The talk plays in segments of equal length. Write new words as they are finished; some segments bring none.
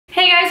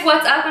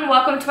what's up and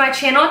welcome to my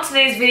channel.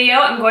 Today's video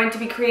I'm going to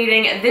be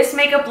creating this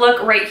makeup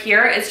look right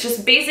here. It's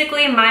just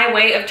basically my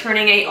way of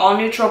turning a all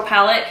neutral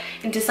palette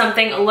into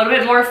something a little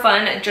bit more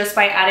fun just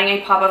by adding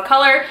a pop of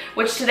color,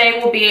 which today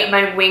will be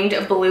my winged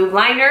blue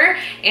liner.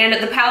 And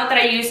the palette that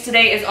I used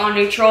today is all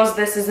neutrals.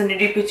 This is the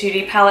Nudie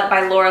Patootie palette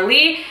by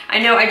Loreal. I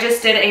know I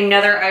just did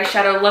another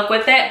eyeshadow look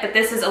with it, but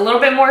this is a little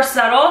bit more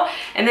subtle,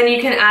 and then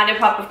you can add a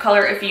pop of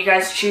color if you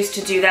guys choose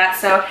to do that.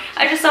 So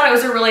I just thought it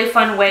was a really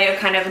fun way of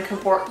kind of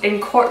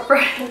incorporating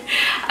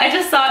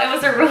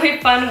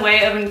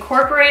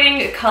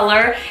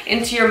color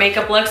into your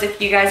makeup looks if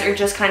you guys are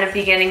just kind of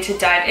beginning to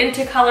dive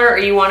into color, or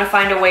you want to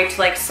find a way to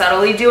like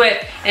subtly do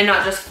it and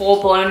not just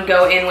full-blown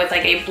go in with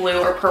like a blue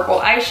or purple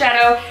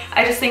eyeshadow.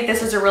 I just think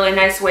this is a really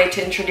nice way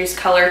to introduce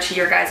color to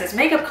your guys'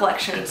 makeup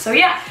collection. So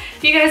yeah,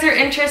 if you guys are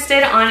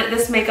interested on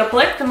this makeup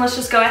look, then let's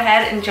just go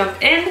ahead and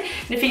jump in.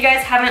 And if you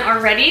guys haven't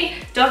already,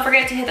 don't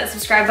forget to hit that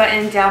subscribe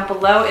button down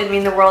below. It'd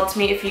mean the world to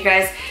me if you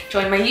guys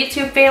join my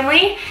YouTube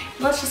family.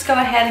 Let's just go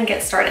ahead and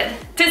get started.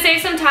 To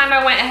save some time,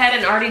 I went ahead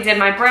and already did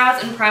my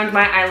brows and primed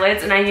my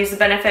eyelids, and I used the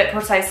Benefit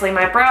Precisely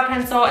My Brow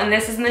Pencil, and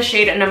this is in the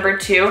shade number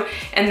 2.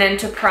 And then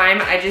to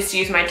prime, I just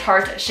used my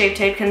Tarte Shape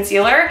Tape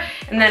Concealer,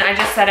 and then I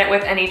just set it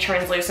with any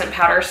translucent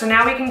powder. So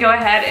now we can go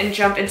ahead and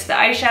jump into the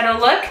eyeshadow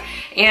look,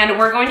 and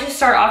we're going to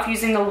start off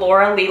using the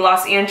Loreal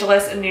Los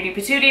Angeles Nudie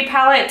Patootie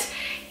palette.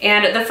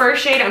 And the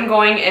first shade I'm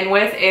going in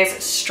with is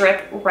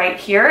Strip right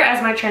here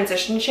as my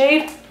transition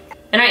shade.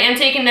 And I am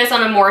taking this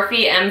on a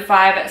Morphe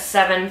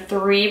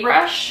M573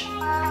 brush.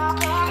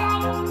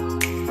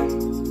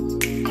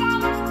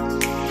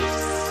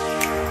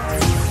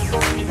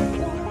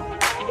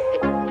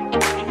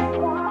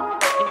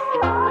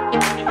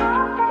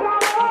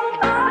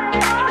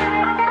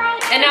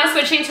 And now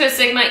switching to a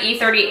Sigma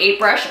E38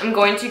 brush, I'm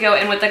going to go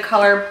in with the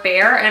color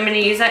Bear, and I'm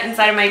going to use that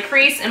inside of my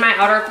crease and my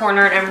outer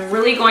corner, and I'm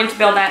really going to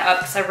build that up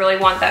because I really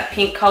want that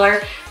pink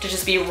color to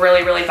just be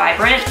really, really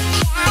vibrant.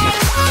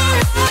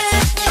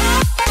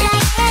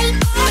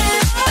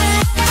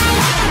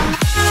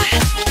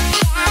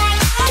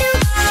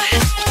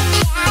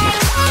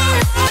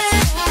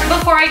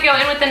 Before I go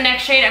in with the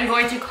next shade, I'm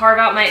going to carve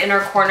out my inner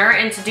corner,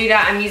 and to do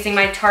that I'm using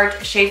my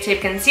Tarte Shape Tape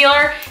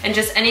Concealer, and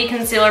just any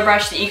concealer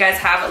brush that you guys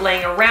have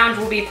laying around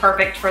will be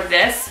perfect for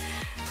this.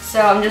 So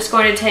I'm just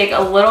going to take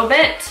a little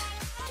bit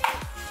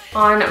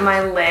on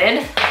my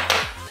lid,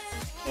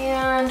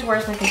 and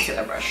where's my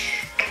concealer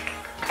brush?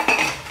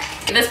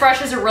 This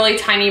brush is a really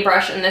tiny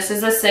brush, and this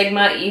is a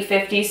Sigma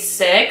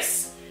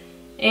E56,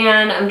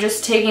 and I'm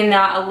just taking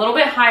that a little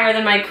bit higher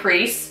than my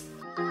crease.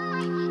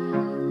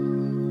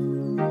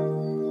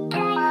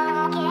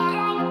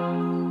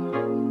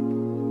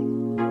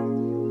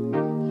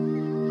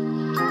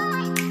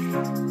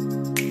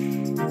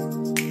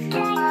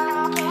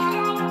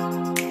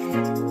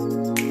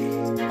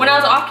 When I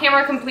was off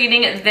camera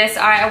completing this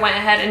eye, I went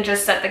ahead and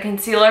just set the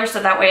concealer so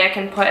that way I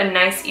can put a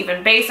nice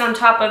even base on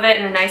top of it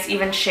and a nice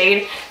even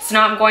shade. So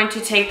now I'm going to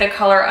take the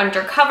color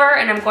Undercover,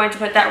 and I'm going to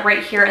put that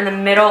right here in the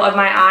middle of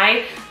my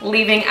eye,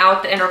 leaving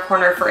out the inner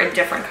corner for a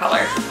different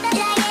color.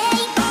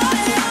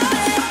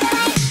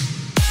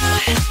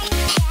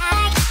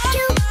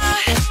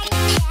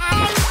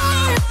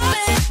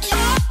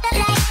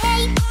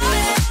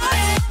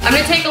 I'm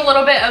going to take a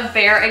little bit of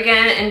Bear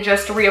again and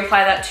just reapply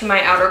that to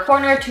my outer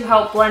corner to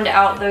help blend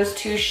out those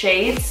two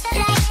shades.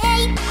 Alright,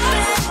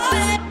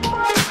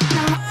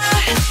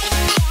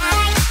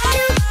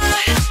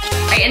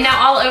 and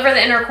now all over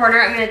the inner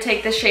corner, I'm going to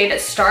take the shade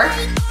Start.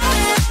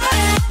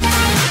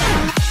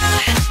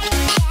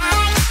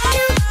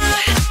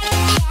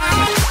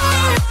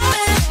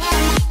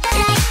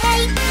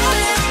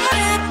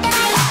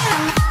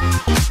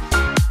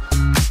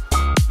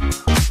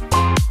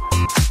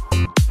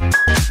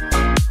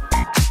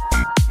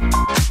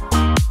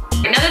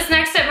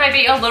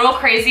 A little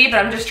crazy, but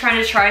I'm just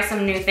trying to try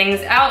some new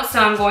things out. So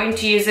I'm going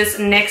to use this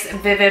NYX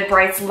Vivid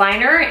Brights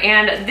liner,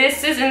 and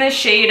this is in the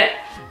shade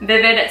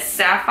Vivid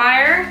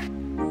Sapphire.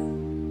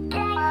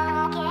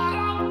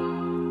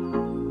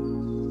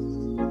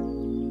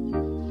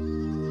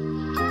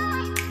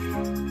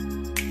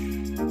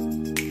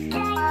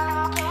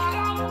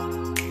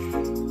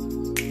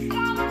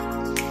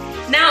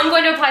 Now I'm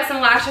going to apply some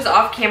lashes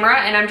off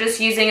camera, and I'm just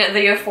using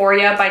the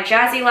Euphoria by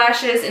Jazzi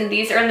lashes, and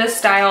these are in the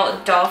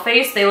style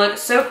Dollface. They look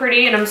so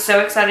pretty, and I'm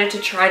so excited to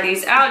try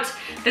these out.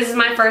 This is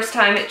my first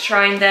time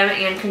trying them,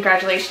 and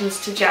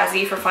congratulations to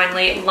Jazzi for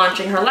finally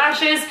launching her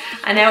lashes.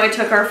 I know it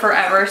took her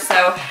forever,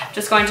 so I'm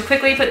just going to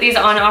quickly put these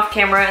on off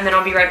camera, and then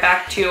I'll be right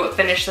back to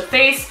finish the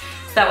face.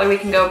 So that way we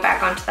can go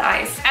back onto the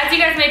eyes. As you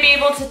guys may be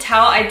able to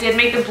tell, I did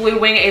make the blue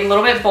wing a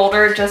little bit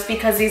bolder just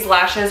because these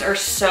lashes are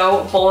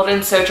so bold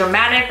and so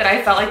dramatic that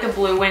I felt like the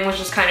blue wing was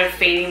just kind of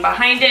fading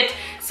behind it.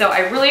 So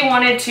I really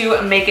wanted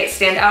to make it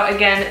stand out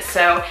again.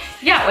 So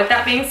yeah, with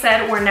that being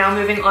said, we're now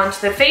moving on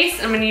to the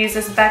face. I'm gonna use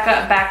this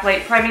Becca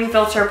Backlight Priming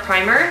Filter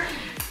Primer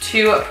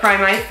to prime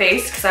my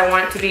face because I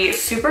want it to be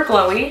super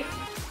glowy.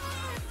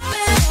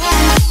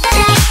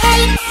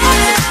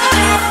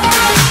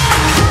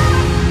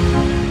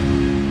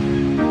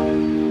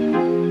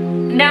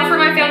 Now for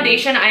my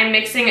foundation, I'm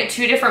mixing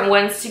two different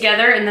ones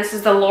together, and this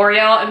is the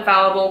Loreal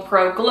Infallible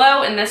Pro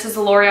Glow, and this is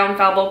the Loreal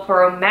Infallible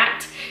Pro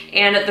Matte.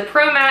 And the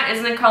Pro Matte is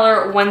in the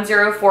color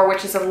 104,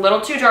 which is a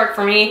little too dark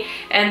for me,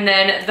 and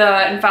then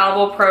the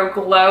Infallible Pro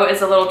Glow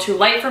is a little too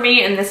light for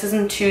me, and this is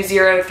in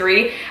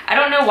 203. I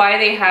don't know why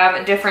they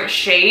have different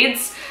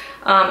shades.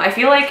 I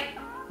feel like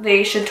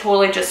they should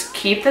totally just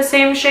keep the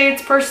same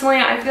shades personally.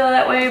 I feel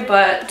that way,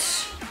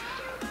 but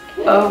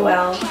oh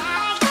well.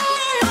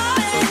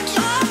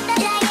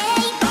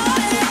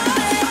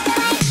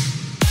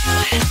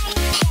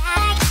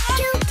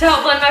 To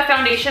help blend my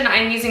foundation,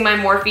 I'm using my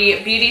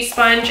Morphe Beauty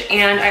Sponge,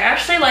 and I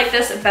actually like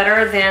this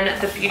better than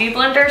the Beauty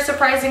Blender,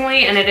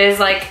 surprisingly, and it is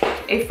like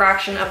a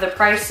fraction of the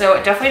price,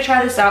 so definitely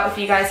try this out if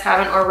you guys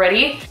haven't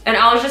already. And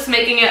I was just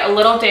making it a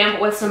little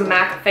damp with some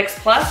MAC Fix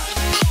Plus.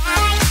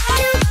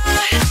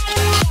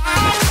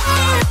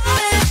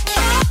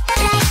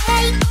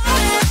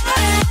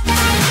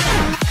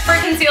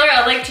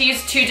 I like to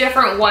use two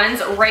different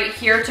ones right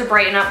here to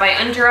brighten up my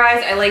under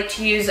eyes. I like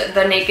to use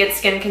the Naked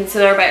Skin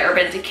Concealer by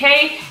Urban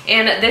Decay,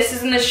 and this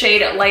is in the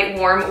shade Light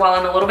Warm while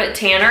I'm a little bit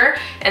tanner.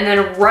 And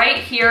then right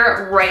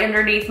here, right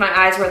underneath my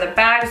eyes where the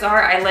bags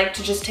are, I like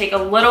to just take a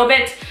little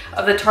bit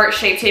of the Tarte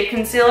Shape Tape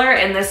Concealer,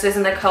 and this is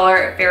in the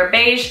color Fair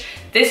Beige.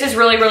 This is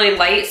really, really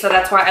light, so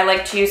that's why I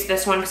like to use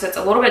this one because it's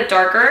a little bit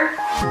darker.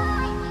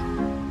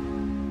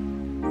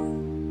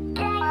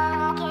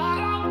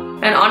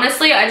 And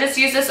honestly, I just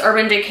use this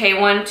Urban Decay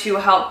one to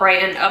help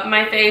brighten up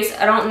my face.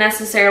 I don't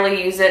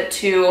necessarily use it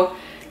to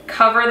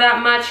cover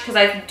that much because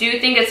I do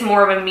think it's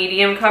more of a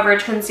medium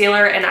coverage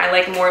concealer, and I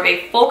like more of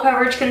a full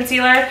coverage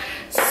concealer.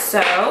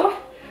 So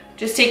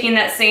just taking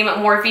that same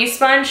Morphe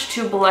sponge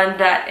to blend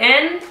that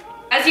in.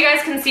 As you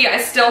guys can see, I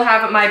still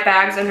have my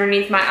bags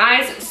underneath my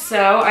eyes,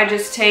 so I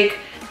just take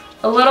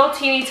a little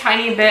teeny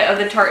tiny bit of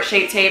the Tarte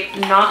Shape Tape,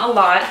 not a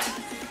lot,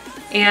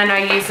 and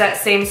I use that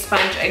same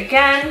sponge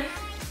again.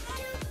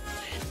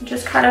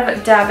 Just kind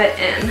of dab it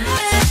in.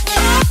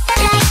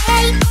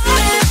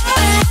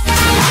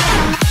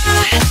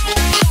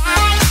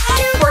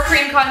 For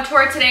cream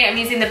contour today, I'm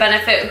using the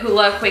Benefit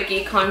Hoola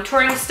Quickie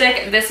contouring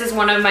stick. This is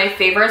one of my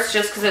favorites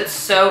just because it's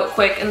so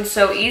quick and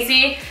so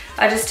easy.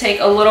 I just take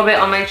a little bit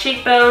on my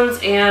cheekbones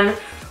and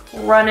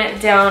run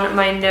it down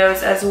my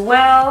nose as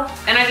well.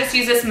 And I just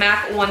use this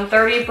MAC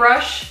 130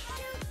 brush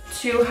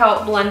to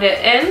help blend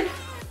it in.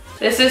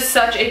 This is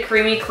such a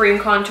creamy cream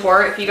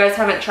contour. If you guys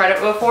haven't tried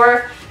it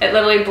before, it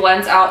literally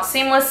blends out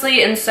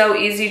seamlessly and so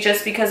easy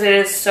just because it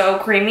is so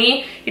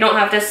creamy. You don't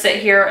have to sit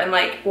here and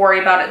like worry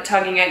about it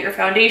tugging at your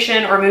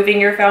foundation or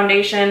moving your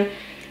foundation.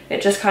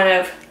 It just kind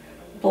of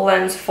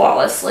blends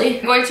flawlessly.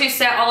 I'm going to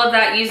set all of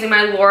that using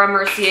my Laura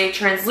Mercier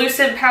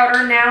translucent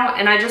powder now,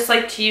 and I just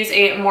like to use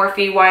a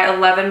Morphe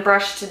Y11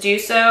 brush to do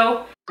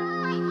so.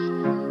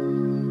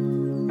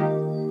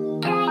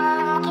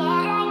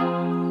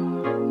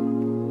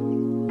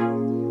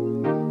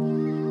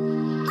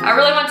 I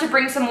really want to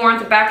bring some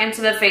warmth back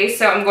into the face,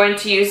 so I'm going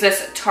to use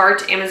this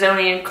Tarte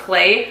Amazonian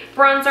Clay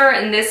bronzer,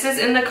 and this is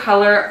in the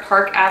color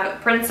Park Ave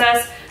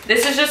Princess.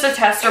 This is just a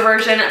tester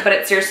version, but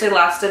it seriously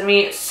lasted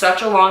me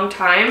such a long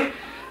time.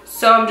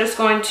 So I'm just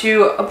going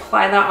to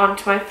apply that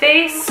onto my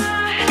face.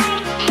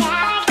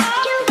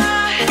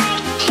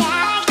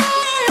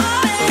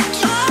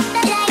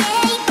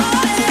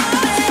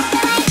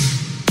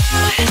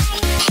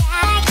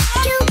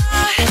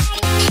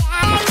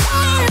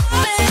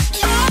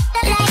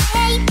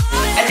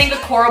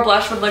 Coral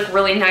blush would look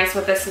really nice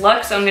with this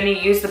look, so I'm going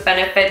to use the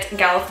Benefit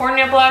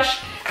California blush.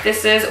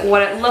 This is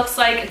what it looks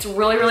like. It's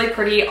really, really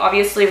pretty,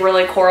 obviously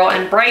really coral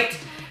and bright.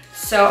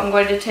 So I'm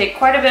going to take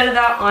quite a bit of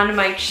that on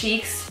my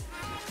cheeks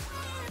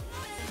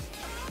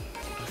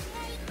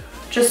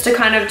just to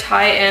kind of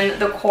tie in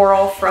the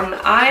coral from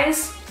the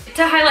eyes.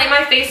 To highlight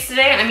my face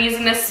today, I'm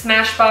using this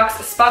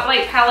Smashbox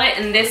Spotlight palette,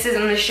 and this is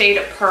in the shade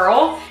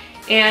Pearl.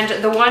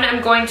 And the one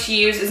I'm going to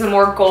use is a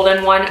more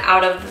golden one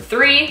out of the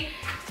three.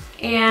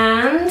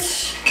 And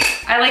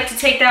I like to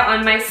take that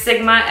on my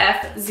Sigma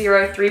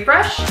F03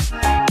 brush.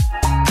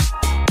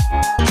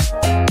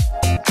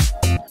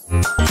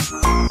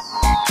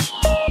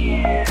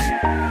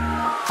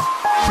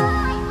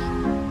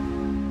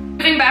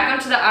 Moving back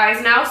onto the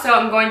eyes now, so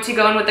I'm going to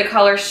go in with the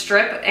color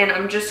Strip, and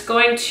I'm just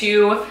going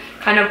to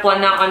kind of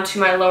blend that onto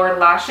my lower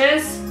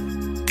lashes.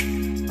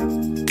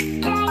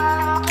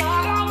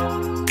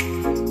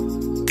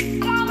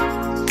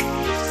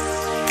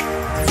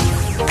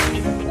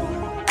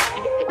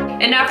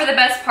 And now for the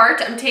best part,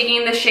 I'm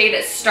taking the shade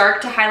Stark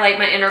to highlight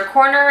my inner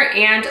corner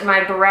and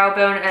my brow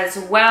bone as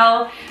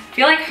well. I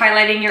feel like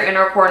highlighting your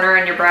inner corner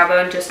and your brow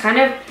bone just kind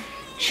of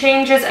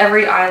changes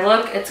every eye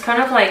look. It's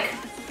kind of like,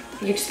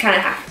 you just kind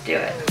of have to do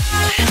it.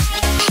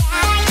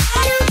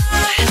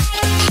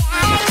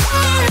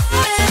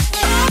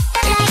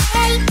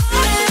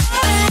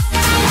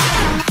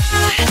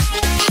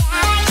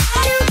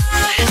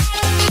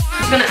 I'm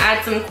just gonna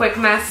add some quick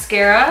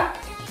mascara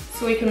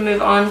so we can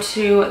move on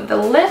to the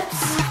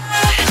lips.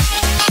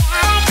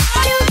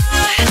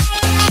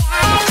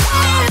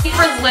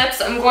 For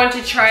lips, I'm going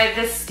to try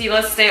this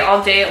Stila Stay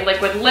All Day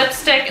liquid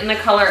lipstick in the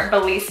color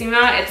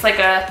Belisima. It's like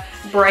a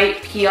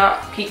bright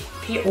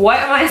what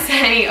am I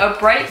saying? A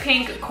bright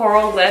pink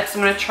coral lips.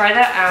 I'm gonna try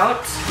that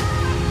out.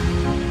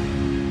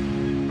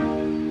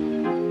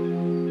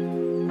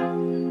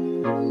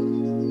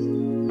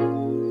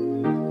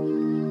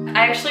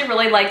 I actually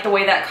really like the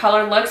way that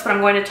color looks, but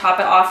I'm going to top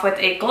it off with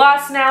a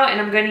gloss now,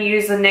 and I'm going to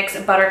use the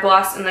NYX Butter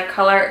Gloss in the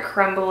color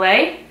Creme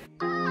Brulee.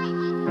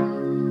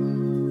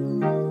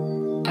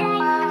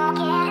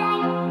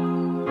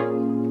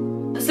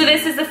 So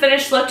this is the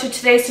finished look to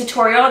today's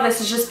tutorial.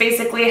 This is just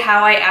basically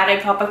how I add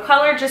a pop of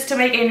color just to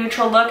make a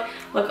neutral look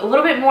a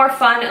little bit more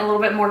fun and a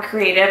little bit more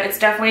creative. It's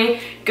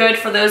definitely good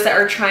for those that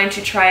are trying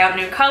to try out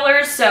new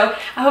colors. So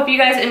I hope you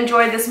guys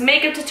enjoyed this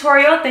makeup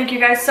tutorial. Thank you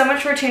guys so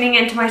much for tuning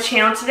into my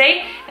channel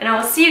today, and I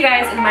will see you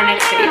guys in my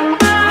next video.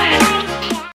 Bye.